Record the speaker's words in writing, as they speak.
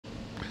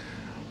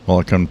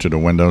Welcome to the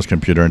Windows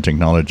Computer and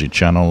Technology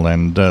channel.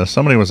 And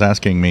somebody was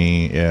asking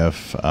me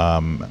if,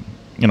 at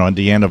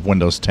the end of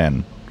Windows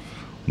 10,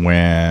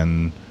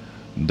 when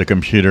the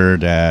computer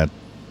that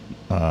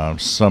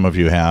some of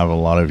you have, a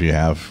lot of you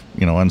have,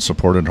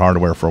 unsupported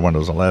hardware for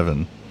Windows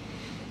 11,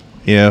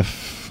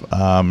 if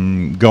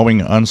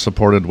going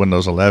unsupported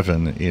Windows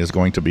 11 is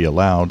going to be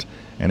allowed,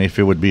 and if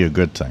it would be a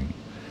good thing.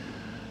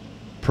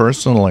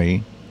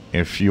 Personally,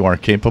 if you are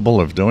capable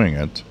of doing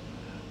it,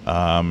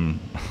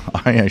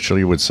 I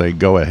actually would say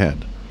go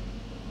ahead.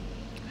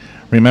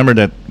 Remember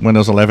that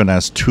Windows 11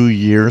 has 2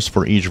 years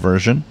for each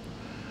version.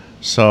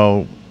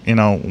 So,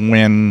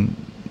 when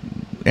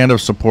end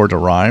of support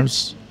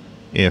arrives,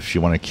 if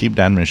you want to keep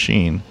that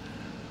machine,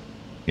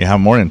 you have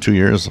more than 2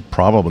 years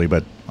probably,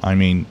 but I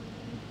mean,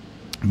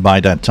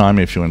 by that time,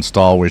 if you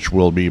install, which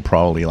will be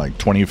probably like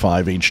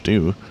 25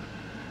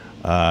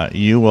 H2,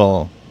 you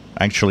will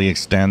actually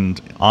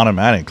extend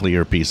automatically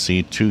your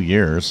PC 2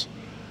 years.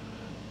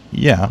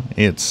 Yeah,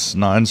 it's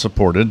not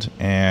unsupported,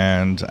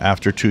 and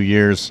after 2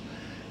 years,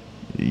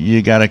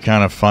 you got to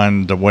kind of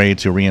find a way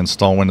to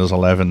reinstall Windows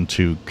 11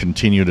 to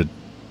continue to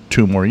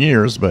 2 more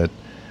years, but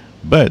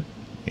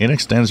it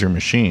extends your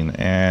machine,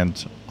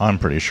 and I'm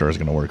pretty sure it's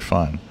going to work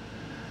fine.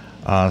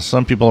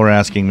 Some people are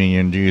asking me,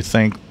 and do you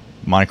think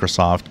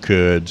Microsoft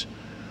could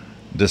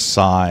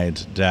decide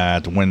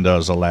that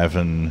Windows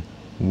 11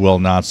 will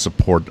not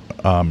support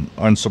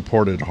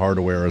unsupported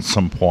hardware at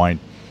some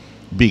point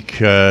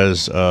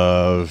because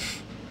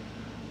of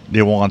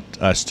they want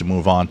us to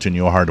move on to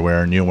new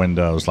hardware, new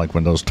Windows like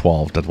Windows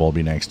 12 that will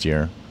be next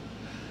year?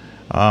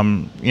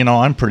 I'm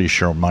pretty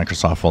sure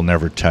Microsoft will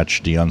never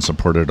touch the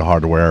unsupported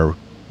hardware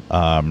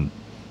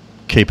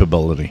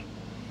capability.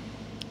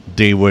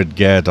 They would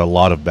get a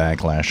lot of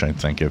backlash, I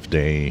think, if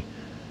they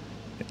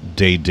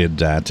did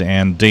that,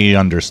 and they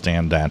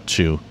understand that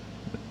too.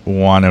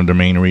 One of the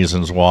main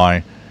reasons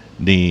why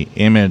the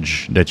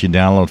image that you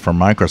download from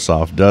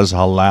Microsoft does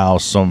allow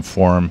some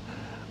form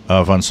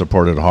of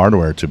unsupported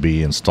hardware to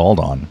be installed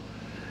on.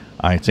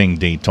 I think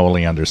they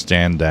totally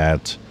understand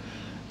that.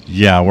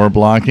 Yeah, we're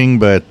blocking,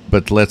 but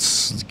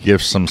let's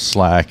give some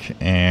slack,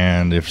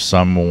 and if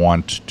some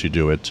want to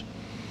do it,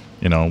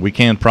 we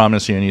can't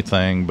promise you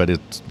anything, but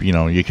it's,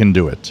 you can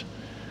do it.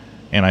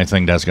 And I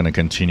think that's going to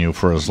continue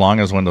for as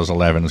long as Windows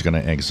 11 is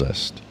going to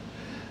exist.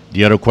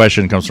 The other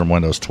question comes from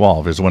Windows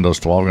 12. Is Windows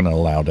 12 going to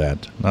allow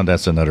that? Now,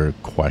 that's another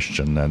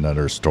question,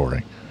 another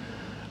story.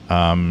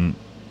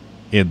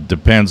 It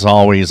depends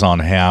always on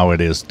how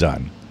it is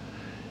done.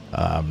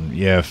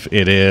 If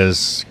it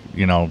is,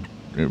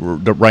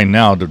 right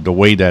now, the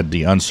way that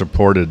the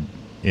unsupported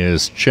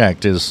is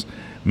checked is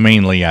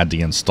mainly at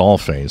the install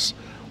phase,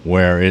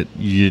 where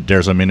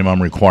there's a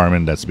minimum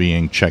requirement that's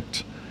being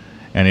checked.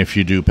 And if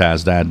you do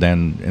pass that,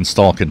 then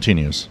install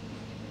continues.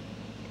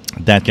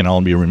 That can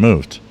all be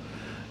removed.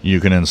 You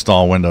can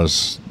install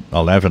Windows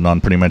 11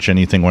 on pretty much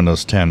anything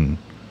Windows 10.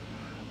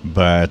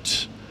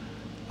 But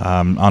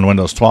on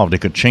Windows 12, they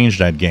could change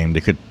that game. They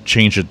could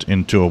change it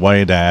into a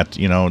way that,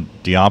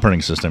 the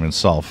operating system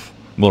itself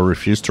will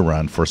refuse to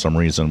run for some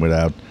reason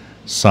without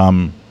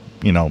some,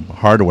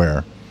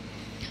 hardware.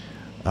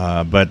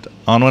 But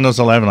on Windows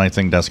 11, I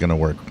think that's going to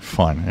work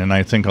fine. And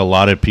I think a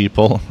lot of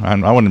people,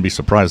 and I wouldn't be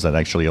surprised that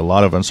actually a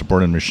lot of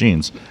unsupported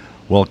machines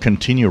will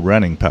continue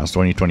running past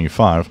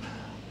 2025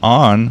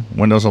 on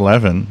Windows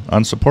 11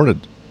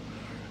 unsupported.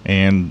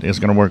 And it's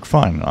going to work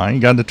fine. I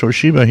got the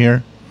Toshiba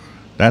here.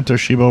 That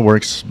Toshiba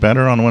works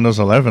better on Windows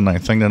 11, I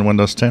think, than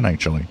Windows 10,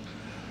 actually.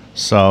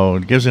 So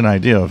it gives you an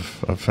idea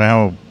of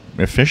how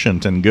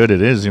efficient and good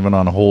it is, even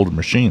on old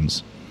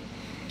machines.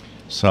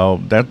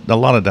 So that a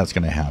lot of that's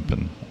going to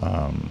happen.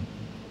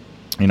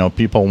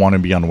 People want to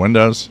be on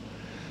Windows.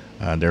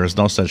 There is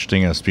no such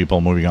thing as people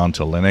moving on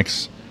to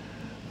Linux.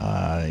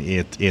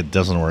 It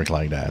doesn't work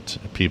like that.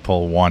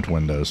 People want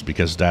Windows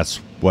because that's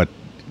what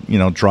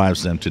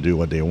drives them to do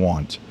what they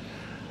want.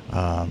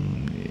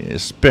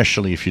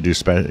 Especially if you do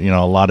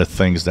a lot of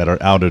things that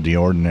are out of the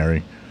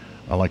ordinary,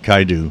 like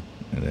I do.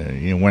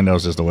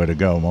 Windows is the way to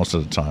go most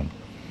of the time.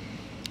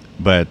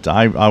 But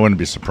I wouldn't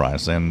be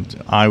surprised,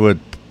 and I would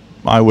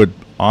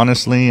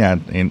honestly,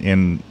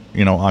 in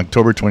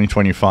October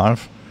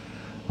 2025,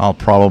 I'll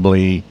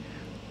probably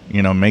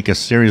make a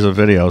series of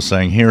videos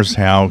saying here's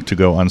how to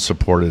go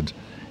unsupported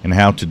and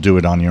how to do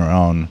it on your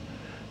own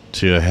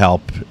to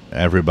help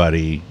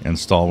everybody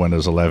install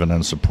Windows 11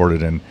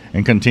 unsupported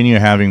and continue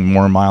having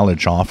more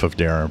mileage off of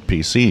their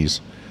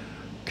PCs.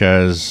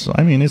 Because,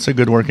 it's a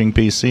good working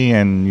PC,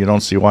 and you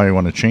don't see why you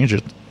want to change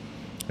it.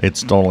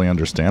 It's totally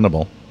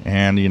understandable.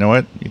 And you know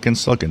what? You can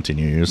still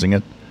continue using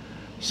it.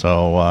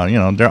 So,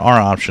 there are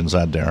options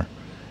out there.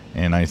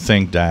 And I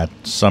think that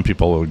some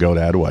people will go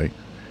that way.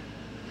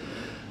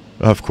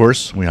 Of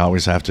course, we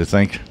always have to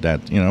think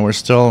that, we're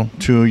still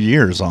 2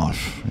 years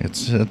off.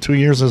 It's 2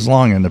 years is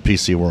long in the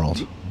PC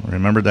world.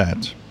 Remember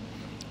that.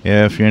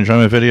 If you enjoy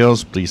my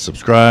videos, please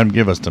subscribe,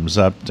 give us thumbs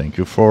up. Thank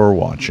you for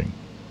watching.